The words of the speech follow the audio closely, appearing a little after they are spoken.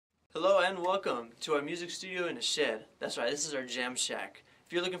Hello and welcome to our music studio in a shed. That's right, this is our jam shack.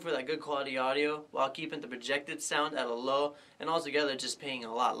 If you're looking for that good quality audio while keeping the projected sound at a low and altogether just paying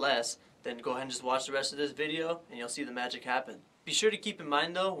a lot less, then go ahead and just watch the rest of this video and you'll see the magic happen. Be sure to keep in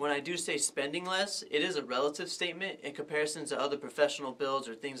mind though, when I do say spending less, it is a relative statement in comparison to other professional builds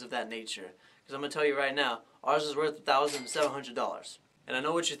or things of that nature. Because I'm going to tell you right now, ours is worth $1,700. And I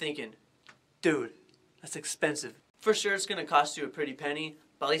know what you're thinking, dude, that's expensive. For sure it's going to cost you a pretty penny,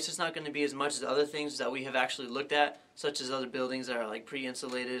 but at least it's not going to be as much as other things that we have actually looked at, such as other buildings that are like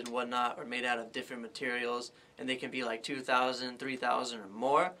pre-insulated and whatnot, or made out of different materials, and they can be like $2,000, $3,000 or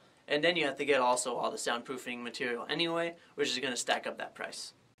more. And then you have to get also all the soundproofing material anyway, which is going to stack up that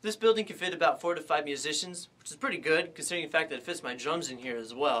price. This building can fit about 4 to 5 musicians, which is pretty good considering the fact that it fits my drums in here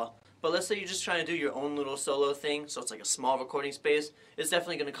as well. But let's say you're just trying to do your own little solo thing, so it's like a small recording space, it's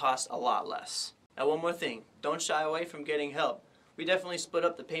definitely going to cost a lot less. Now one more thing, don't shy away from getting help. We definitely split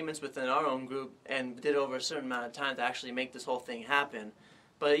up the payments within our own group and did over a certain amount of time to actually make this whole thing happen.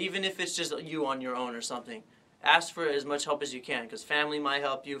 But even if it's just you on your own or something, ask for as much help as you can, because family might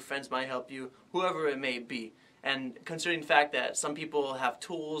help you, friends might help you, whoever it may be. And considering the fact that some people have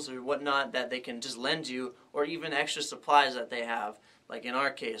tools or whatnot that they can just lend you, or even extra supplies that they have, like in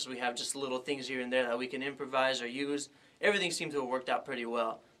our case, we have just little things here and there that we can improvise or use. Everything seems to have worked out pretty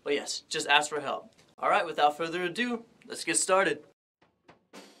well. But yes, just ask for help. Alright, without further ado, let's get started.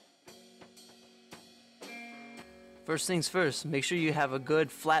 First things first, make sure you have a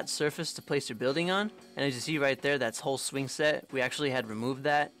good flat surface to place your building on. And as you see right there, that's whole swing set. We actually had removed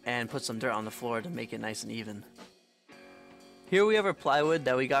that and put some dirt on the floor to make it nice and even. Here we have our plywood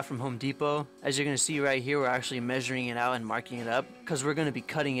that we got from Home Depot. As you're going to see right here, we're actually measuring it out and marking it up because we're going to be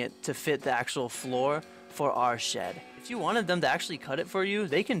cutting it to fit the actual floor for our shed. If you wanted them to actually cut it for you,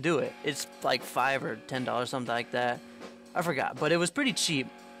 they can do it. It's like $5 or $10, something like that. I forgot, but it was pretty cheap.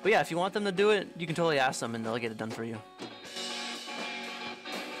 But yeah, if you want them to do it, you can totally ask them and they'll get it done for you.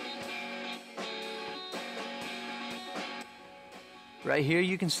 Right here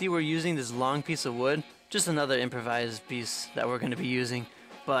you can see we're using this long piece of wood, just another improvised piece that we're going to be using.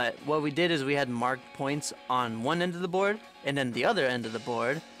 But what we did is we had marked points on one end of the board and then the other end of the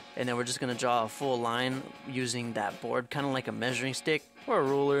board, and then we're just going to draw a full line using that board, kind of like a measuring stick or a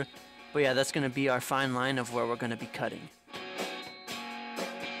ruler. But yeah, that's going to be our fine line of where we're going to be cutting.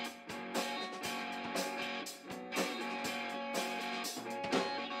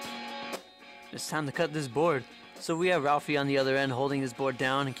 It's time to cut this board. So we have Ralfie on the other end holding this board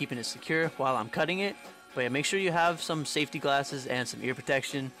down and keeping it secure while I'm cutting it. But yeah, make sure you have some safety glasses and some ear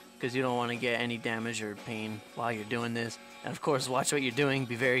protection because you don't want to get any damage or pain while you're doing this. And of course, watch what you're doing,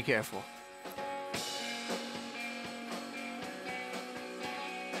 be very careful.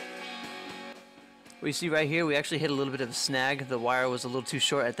 What you see right here, we actually hit a little bit of a snag. The wire was a little too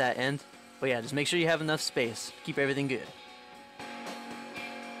short at that end. But yeah, just make sure you have enough space. Keep everything good.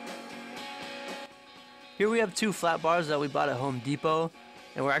 Here we have 2 flat bars that we bought at Home Depot,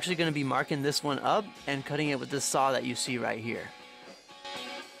 and we're actually going to be marking this one up and cutting it with this saw that you see right here.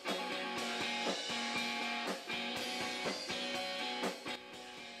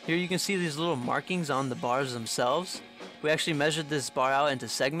 Here you can see these little markings on the bars themselves. We actually measured this bar out into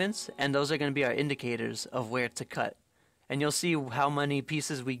segments, and those are going to be our indicators of where to cut. And you'll see how many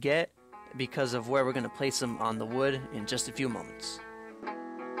pieces we get because of where we're going to place them on the wood in just a few moments.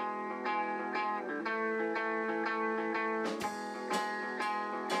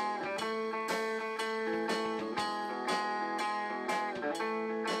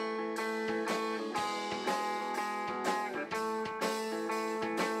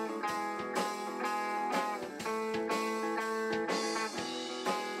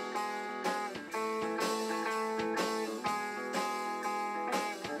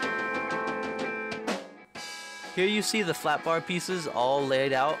 Here you see the flat bar pieces all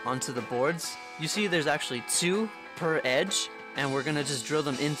laid out onto the boards. You see there's actually 2 per edge, and we're gonna just drill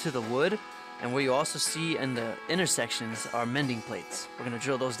them into the wood. And where you also see in the intersections are mending plates. We're gonna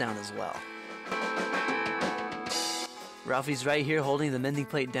drill those down as well. Ralphie's right here holding the mending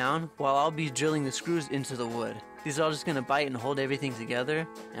plate down while I'll be drilling the screws into the wood. These are all just gonna bite and hold everything together,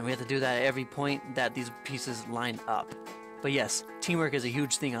 and we have to do that at every point that these pieces line up. But yes, teamwork is a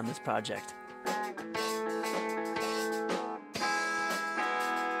huge thing on this project.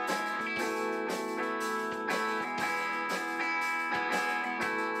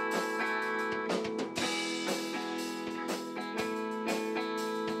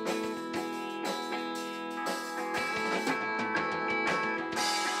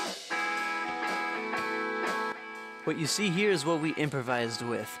 What you see here is what we improvised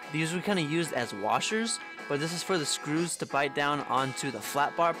with. These we kind of used as washers, but this is for the screws to bite down onto the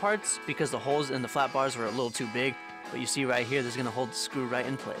flat bar parts because the holes in the flat bars were a little too big. But you see right here, this is going to hold the screw right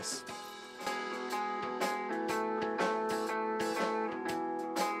in place.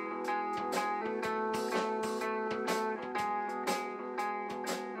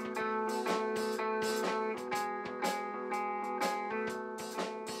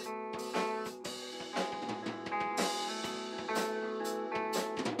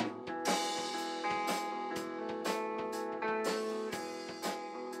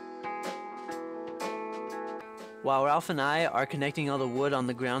 While Ralph and I are connecting all the wood on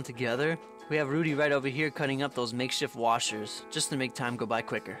the ground together, we have Rudy right over here cutting up those makeshift washers, just to make time go by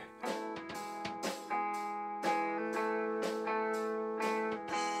quicker.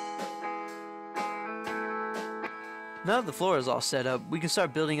 Now that the floor is all set up, we can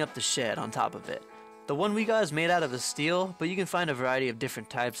start building up the shed on top of it. The one we got is made out of steel, but you can find a variety of different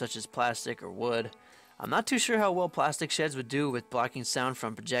types such as plastic or wood. I'm not too sure how well plastic sheds would do with blocking sound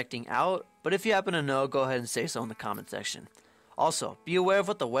from projecting out, but if you happen to know, go ahead and say so in the comment section. Also, be aware of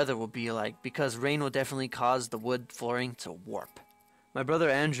what the weather will be like, because rain will definitely cause the wood flooring to warp. My brother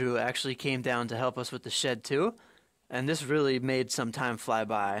Andrew actually came down to help us with the shed too, and this really made some time fly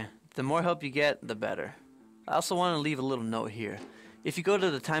by. The more help you get, the better. I also want to leave a little note here. If you go to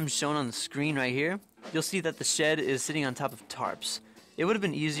the times shown on the screen right here, you'll see that the shed is sitting on top of tarps. It would have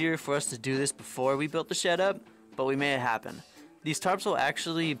been easier for us to do this before we built the shed up, but we made it happen. These tarps will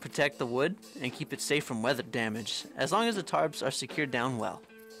actually protect the wood and keep it safe from weather damage, as long as the tarps are secured down well.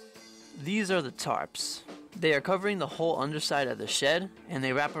 These are the tarps. They are covering the whole underside of the shed, and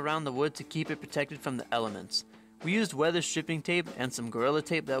they wrap around the wood to keep it protected from the elements. We used weather stripping tape and some Gorilla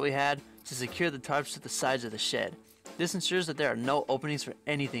Tape that we had to secure the tarps to the sides of the shed. This ensures that there are no openings for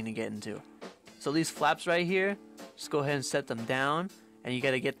anything to get into. So these flaps right here, just go ahead and set them down, and you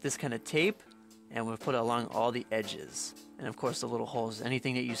gotta get this kind of tape, and we'll put it along all the edges. And of course the little holes,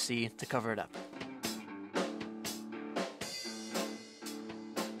 anything that you see to cover it up.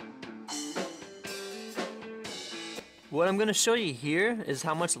 What I'm gonna show you here is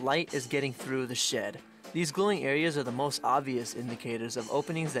how much light is getting through the shed. These glowing areas are the most obvious indicators of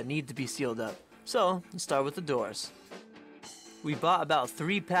openings that need to be sealed up. So, let's start with the doors. We bought about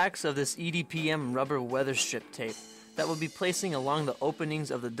 3 packs of this EDPM rubber weather strip tape that we'll be placing along the openings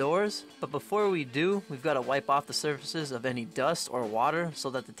of the doors, but before we do, we've got to wipe off the surfaces of any dust or water so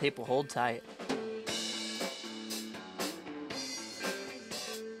that the tape will hold tight.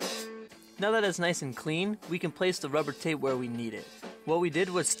 Now that it's nice and clean, we can place the rubber tape where we need it. What we did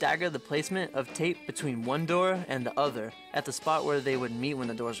was stagger the placement of tape between one door and the other at the spot where they would meet when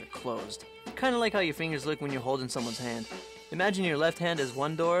the doors are closed. Kind of like how your fingers look when you're holding someone's hand. Imagine your left hand as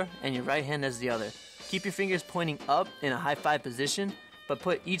one door and your right hand as the other. Keep your fingers pointing up in a high five position, but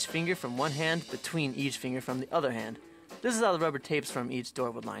put each finger from one hand between each finger from the other hand. This is how the rubber tapes from each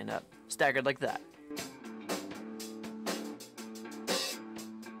door would line up, staggered like that.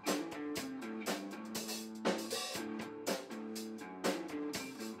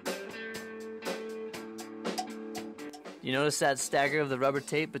 You notice that stagger of the rubber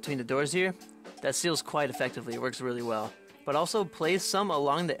tape between the doors here? That seals quite effectively, it works really well. But also place some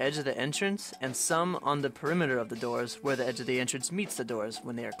along the edge of the entrance and some on the perimeter of the doors where the edge of the entrance meets the doors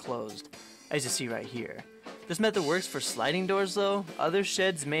when they are closed, as you see right here. This method works for sliding doors though. Other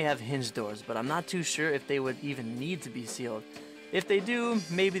sheds may have hinged doors, but I'm not too sure if they would even need to be sealed. If they do,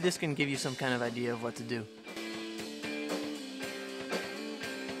 maybe this can give you some kind of idea of what to do.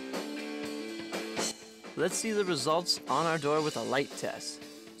 Let's see the results on our door with a light test.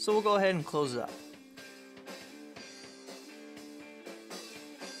 So we'll go ahead and close it up.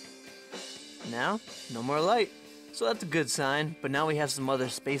 Now, no more light. So that's a good sign, but now we have some other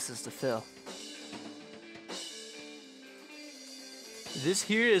spaces to fill. This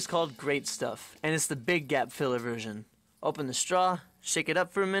here is called Great Stuff, and it's the big gap filler version. Open the straw, shake it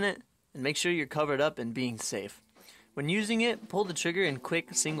up for a minute, and make sure you're covered up and being safe. When using it, pull the trigger in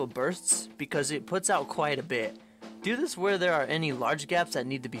quick single bursts because it puts out quite a bit. Do this where there are any large gaps that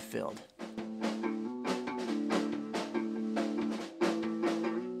need to be filled.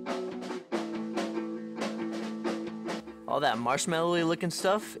 All that marshmallowy looking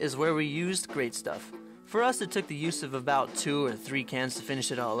stuff is where we used Great Stuff. For us, it took the use of about 2 or 3 cans to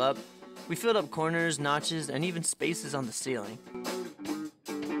finish it all up. We filled up corners, notches, and even spaces on the ceiling.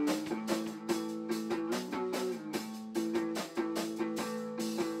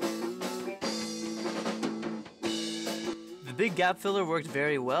 The big gap filler worked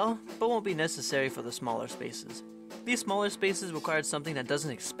very well, but won't be necessary for the smaller spaces. These smaller spaces required something that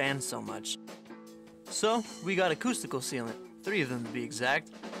doesn't expand so much. So, we got acoustical sealant, 3 of them to be exact.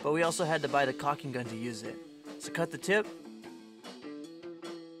 but we also had to buy the caulking gun to use it. So cut the tip,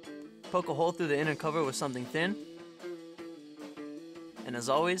 poke a hole through the inner cover with something thin, and as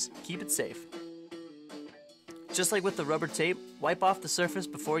always, keep it safe. Just like with the rubber tape, wipe off the surface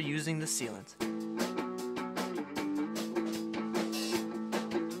before using the sealant.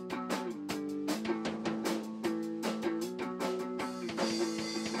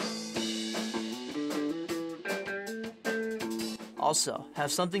 Also,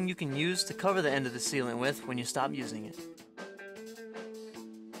 have something you can use to cover the end of the sealant with when you stop using it.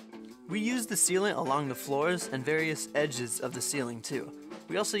 We use the sealant along the floors and various edges of the ceiling too.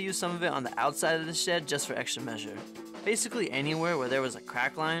 We also use some of it on the outside of the shed just for extra measure. Basically anywhere where there was a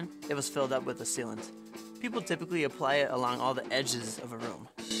crack line, it was filled up with the sealant. People typically apply it along all the edges of a room.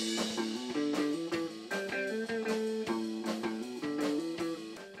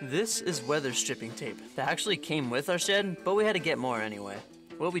 This is weather stripping tape that actually came with our shed, but we had to get more anyway.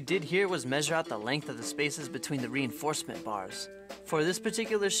 What we did here was measure out the length of the spaces between the reinforcement bars. For this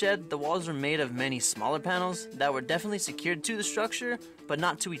particular shed, the walls were made of many smaller panels that were definitely secured to the structure, but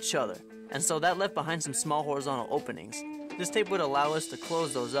not to each other, and so that left behind some small horizontal openings. This tape would allow us to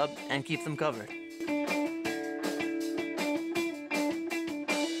close those up and keep them covered.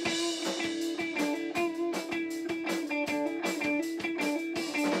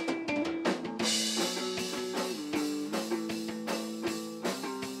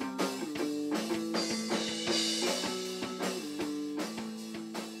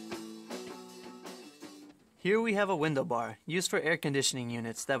 Here we have a window bar, used for air conditioning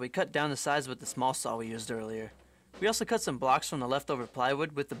units that we cut down the size with the small saw we used earlier. We also cut some blocks from the leftover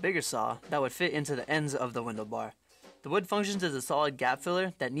plywood with the bigger saw that would fit into the ends of the window bar. The wood functions as a solid gap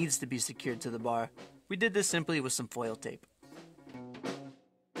filler that needs to be secured to the bar. We did this simply with some foil tape.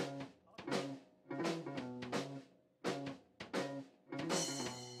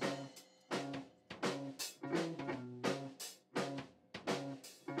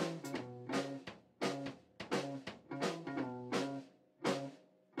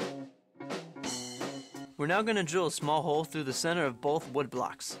 We're now going to drill a small hole through the center of both wood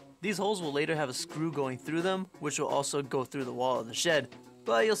blocks. These holes will later have a screw going through them, which will also go through the wall of the shed,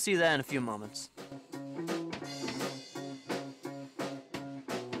 but you'll see that in a few moments.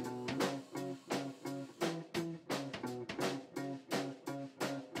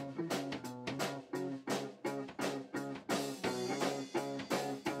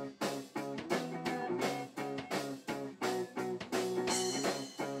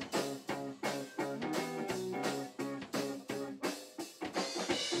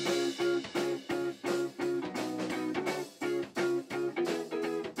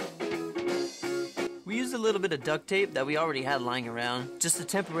 We used a little bit of duct tape that we already had lying around just to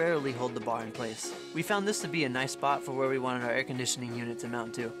temporarily hold the bar in place. We found this to be a nice spot for where we wanted our air conditioning unit to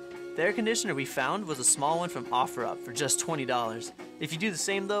mount to. The air conditioner we found was a small one from OfferUp for just $20. If you do the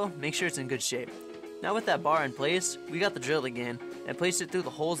same though, make sure it's in good shape. Now with that bar in place, we got the drill again and placed it through the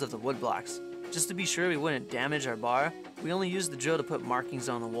holes of the wood blocks. Just to be sure we wouldn't damage our bar, we only used the drill to put markings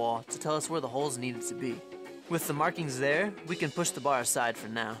on the wall to tell us where the holes needed to be. With the markings there, we can push the bar aside for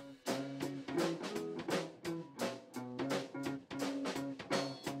now.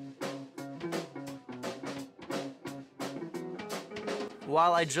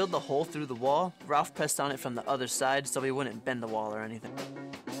 While I drilled the hole through the wall, Ralph pressed on it from the other side so we wouldn't bend the wall or anything.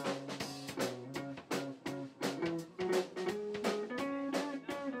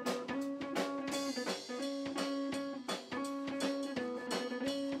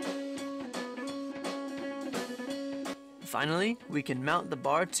 Finally, we can mount the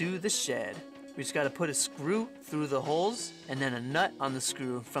bar to the shed. We just gotta put a screw through the holes and then a nut on the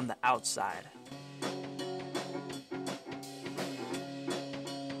screw from the outside.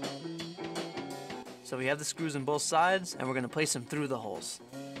 So we have the screws on both sides, and we're going to place them through the holes.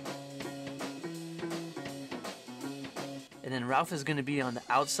 And then Ralph is going to be on the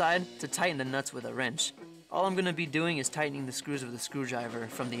outside to tighten the nuts with a wrench. All I'm going to be doing is tightening the screws with a screwdriver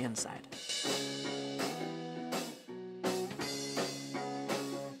from the inside.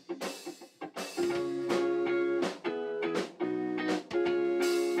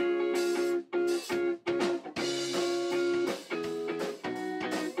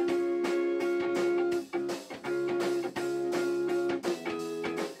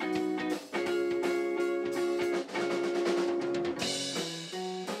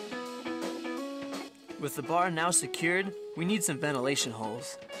 With the bar now secured, we need some ventilation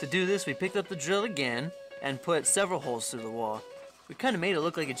holes. To do this, we picked up the drill again and put several holes through the wall. We kind of made it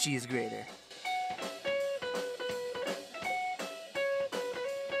look like a cheese grater.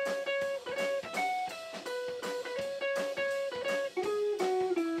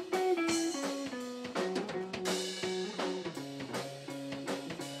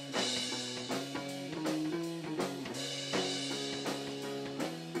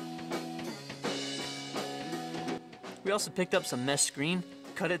 We also picked up some mesh screen,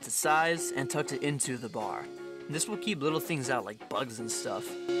 cut it to size, and tucked it into the bar. This will keep little things out like bugs and stuff.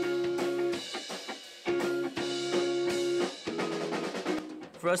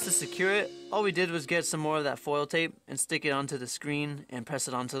 For us to secure it, all we did was get some more of that foil tape and stick it onto the screen and press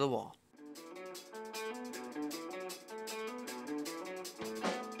it onto the wall.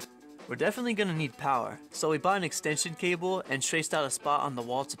 We're definitely going to need power, so we bought an extension cable and traced out a spot on the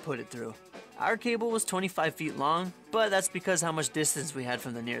wall to put it through. Our cable was 25 feet long, but that's because how much distance we had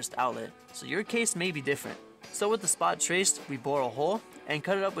from the nearest outlet, so your case may be different. So with the spot traced, we bore a hole and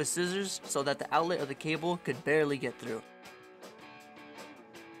cut it up with scissors so that the outlet of the cable could barely get through.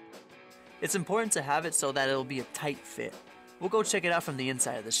 It's important to have it so that it'll be a tight fit. We'll go check it out from the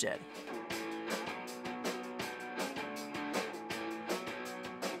inside of the shed.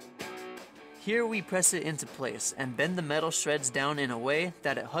 Here we press it into place and bend the metal shreds down in a way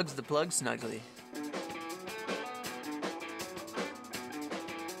that it hugs the plug snugly.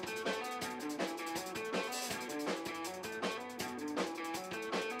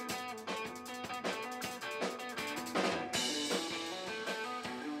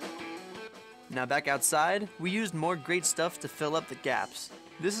 Now back outside, we used more great stuff to fill up the gaps.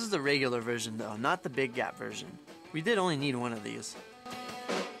 This is the regular version though, not the big gap version. We did only need one of these.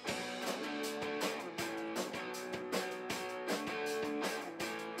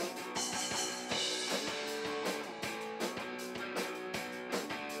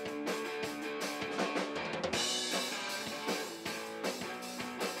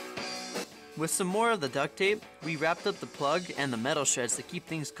 With some more of the duct tape, we wrapped up the plug and the metal shreds to keep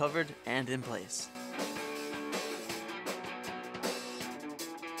things covered and in place.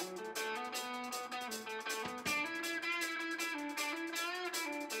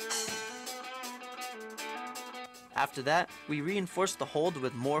 After that, we reinforced the hold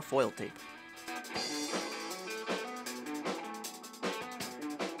with more foil tape.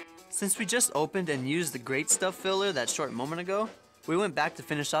 Since we just opened and used the great stuff filler that short moment ago, we went back to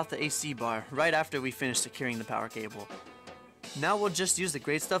finish off the AC bar right after we finished securing the power cable. Now we'll just use the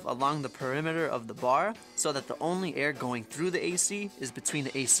great stuff along the perimeter of the bar so that the only air going through the AC is between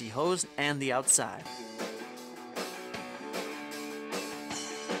the AC hose and the outside.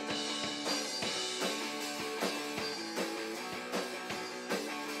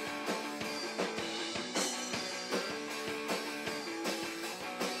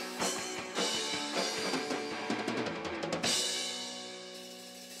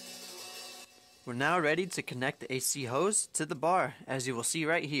 We're now ready to connect the AC hose to the bar, as you will see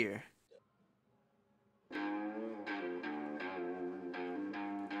right here.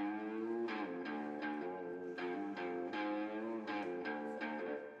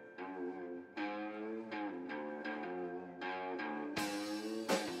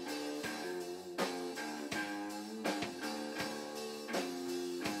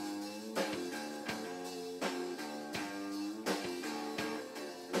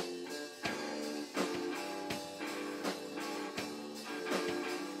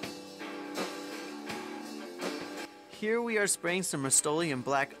 Here we are spraying some Rust-Oleum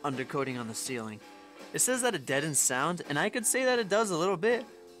black undercoating on the ceiling. It says that it deadens sound, and I could say that it does a little bit,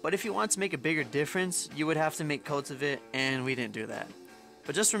 but if you want to make a bigger difference, you would have to make coats of it, and we didn't do that.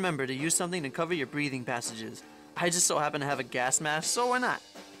 But just remember to use something to cover your breathing passages. I just so happen to have a gas mask, so why not?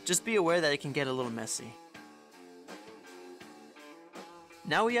 Just be aware that it can get a little messy.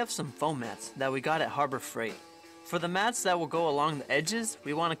 Now we have some foam mats that we got at Harbor Freight. For the mats that will go along the edges,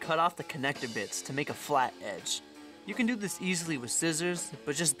 we want to cut off the connector bits to make a flat edge. You can do this easily with scissors,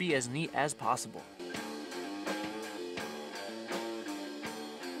 but just be as neat as possible.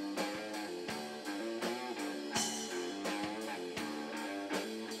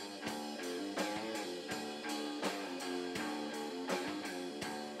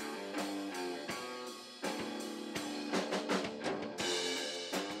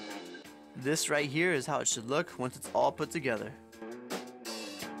 This right here is how it should look once it's all put together.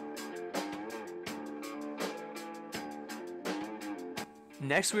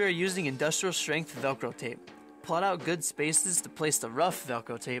 Next, we are using industrial strength Velcro tape. Plot out good spaces to place the rough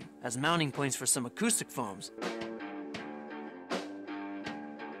Velcro tape as mounting points for some acoustic foams.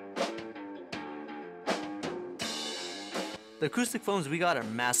 The acoustic foams we got are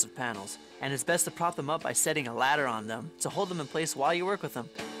massive panels, and it's best to prop them up by setting a ladder on them to hold them in place while you work with them.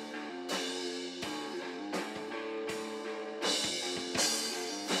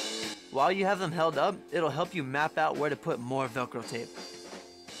 While you have them held up, it'll help you map out where to put more Velcro tape.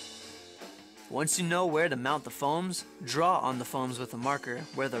 Once you know where to mount the foams, draw on the foams with a marker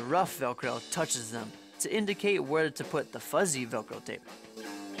where the rough Velcro touches them to indicate where to put the fuzzy Velcro tape.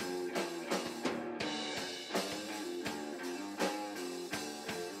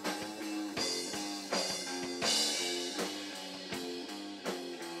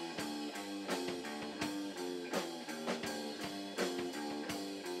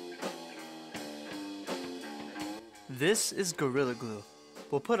 This is Gorilla Glue.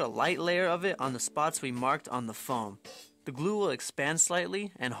 We'll put a light layer of it on the spots we marked on the foam. The glue will expand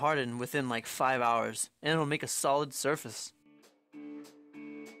slightly and harden within like 5 hours, and it'll make a solid surface.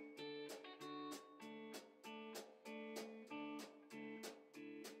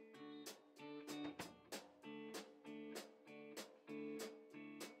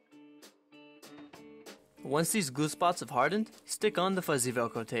 Once these glue spots have hardened, stick on the fuzzy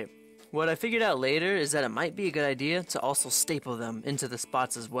Velcro tape. What I figured out later is that it might be a good idea to also staple them into the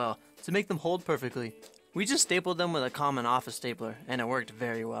spots as well, to make them hold perfectly. We just stapled them with a common office stapler, and it worked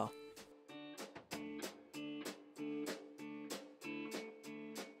very well.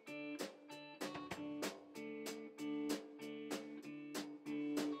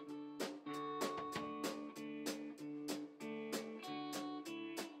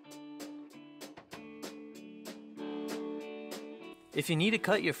 If you need to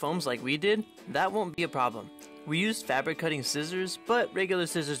cut your foams like we did, that won't be a problem. We used fabric cutting scissors, but regular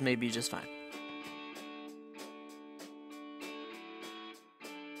scissors may be just fine.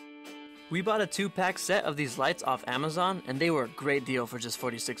 We bought a 2-pack set of these lights off Amazon, and they were a great deal for just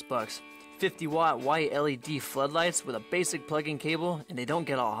 46 bucks. 50-watt white LED floodlights with a basic plug-in cable, and they don't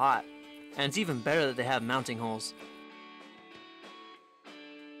get all hot. And it's even better that they have mounting holes.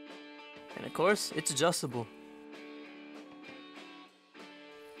 And of course, it's adjustable.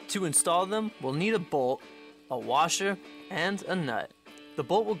 To install them, we'll need a bolt, a washer, and a nut. The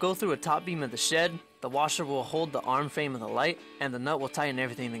bolt will go through a top beam of the shed, the washer will hold the arm frame of the light, and the nut will tighten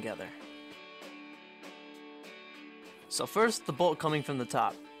everything together. So first, the bolt coming from the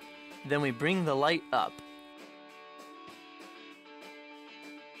top. Then we bring the light up.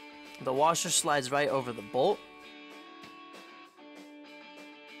 The washer slides right over the bolt.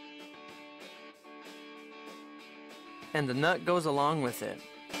 And the nut goes along with it.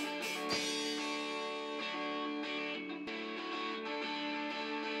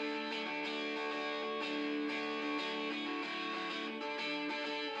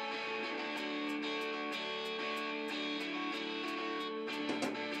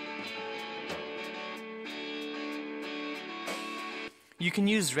 You can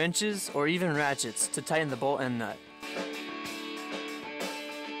use wrenches or even ratchets to tighten the bolt and nut.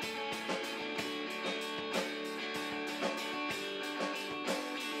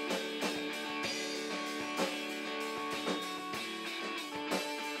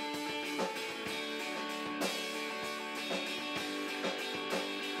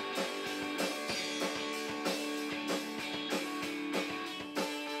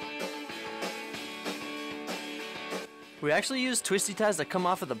 We actually used twisty ties that come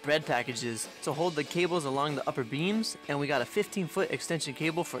off of the bread packages to hold the cables along the upper beams, and we got a 15-foot extension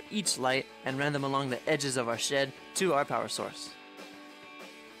cable for each light and ran them along the edges of our shed to our power source.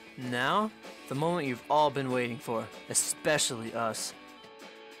 Now, the moment you've all been waiting for, especially us.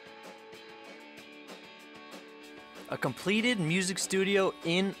 A completed music studio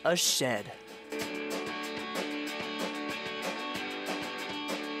in a shed.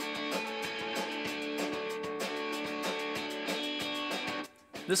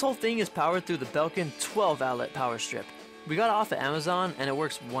 This whole thing is powered through the Belkin 12-outlet power strip. We got it off of Amazon and it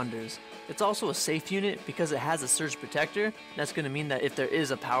works wonders. It's also a safe unit because it has a surge protector. That's going to mean that if there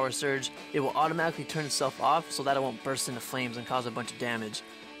is a power surge, it will automatically turn itself off so that it won't burst into flames and cause a bunch of damage.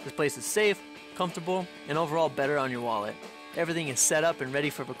 This place is safe, comfortable, and overall better on your wallet. Everything is set up and ready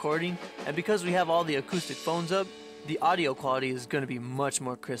for recording, and because we have all the acoustic phones up, the audio quality is going to be much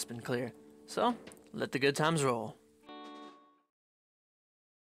more crisp and clear. So, let the good times roll.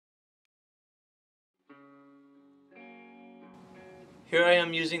 Here I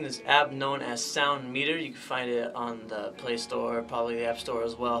am using this app known as Sound Meter. You can find it on the Play Store, probably the App Store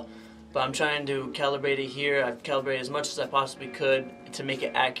as well. But I'm trying to calibrate it here. I've calibrated as much as I possibly could to make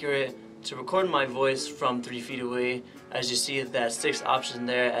it accurate, to record my voice from 3 feet away. As you see, that 6 option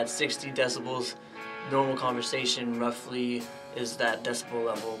there at 60 decibels. Normal conversation roughly is that decibel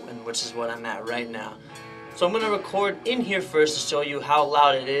level, and which is what I'm at right now. So I'm going to record in here first to show you how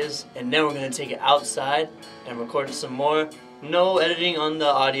loud it is, and then we're going to take it outside and record it some more. No editing on the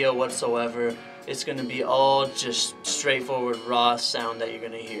audio whatsoever. It's going to be all just straightforward raw sound that you're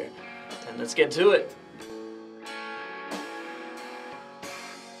going to hear. And let's get to it.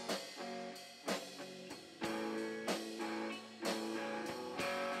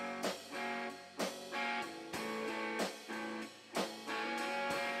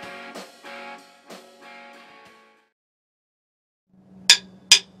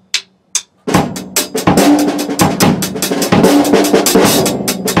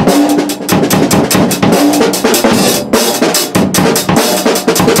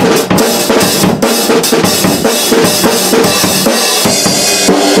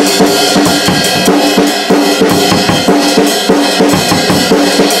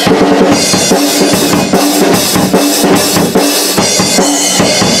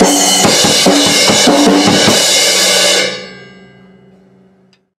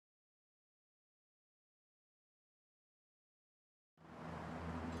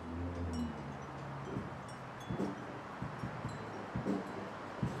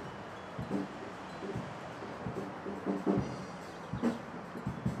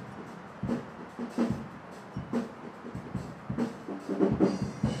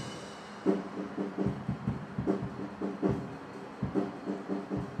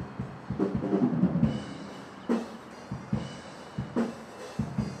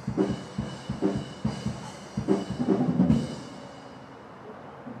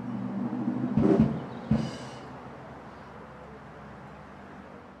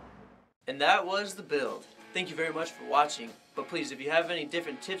 And that was the build. Thank you very much for watching. But please, if you have any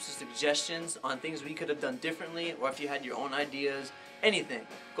different tips or suggestions on things we could have done differently, or if you had your own ideas, anything,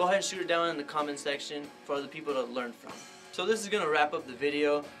 go ahead and shoot it down in the comment section for other people to learn from. So this is going to wrap up the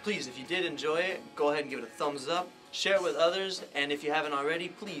video. Please, if you did enjoy it, go ahead and give it a thumbs up, share it with others, and if you haven't already,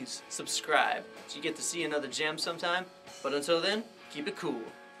 please subscribe so you get to see another jam sometime. But until then, keep it cool.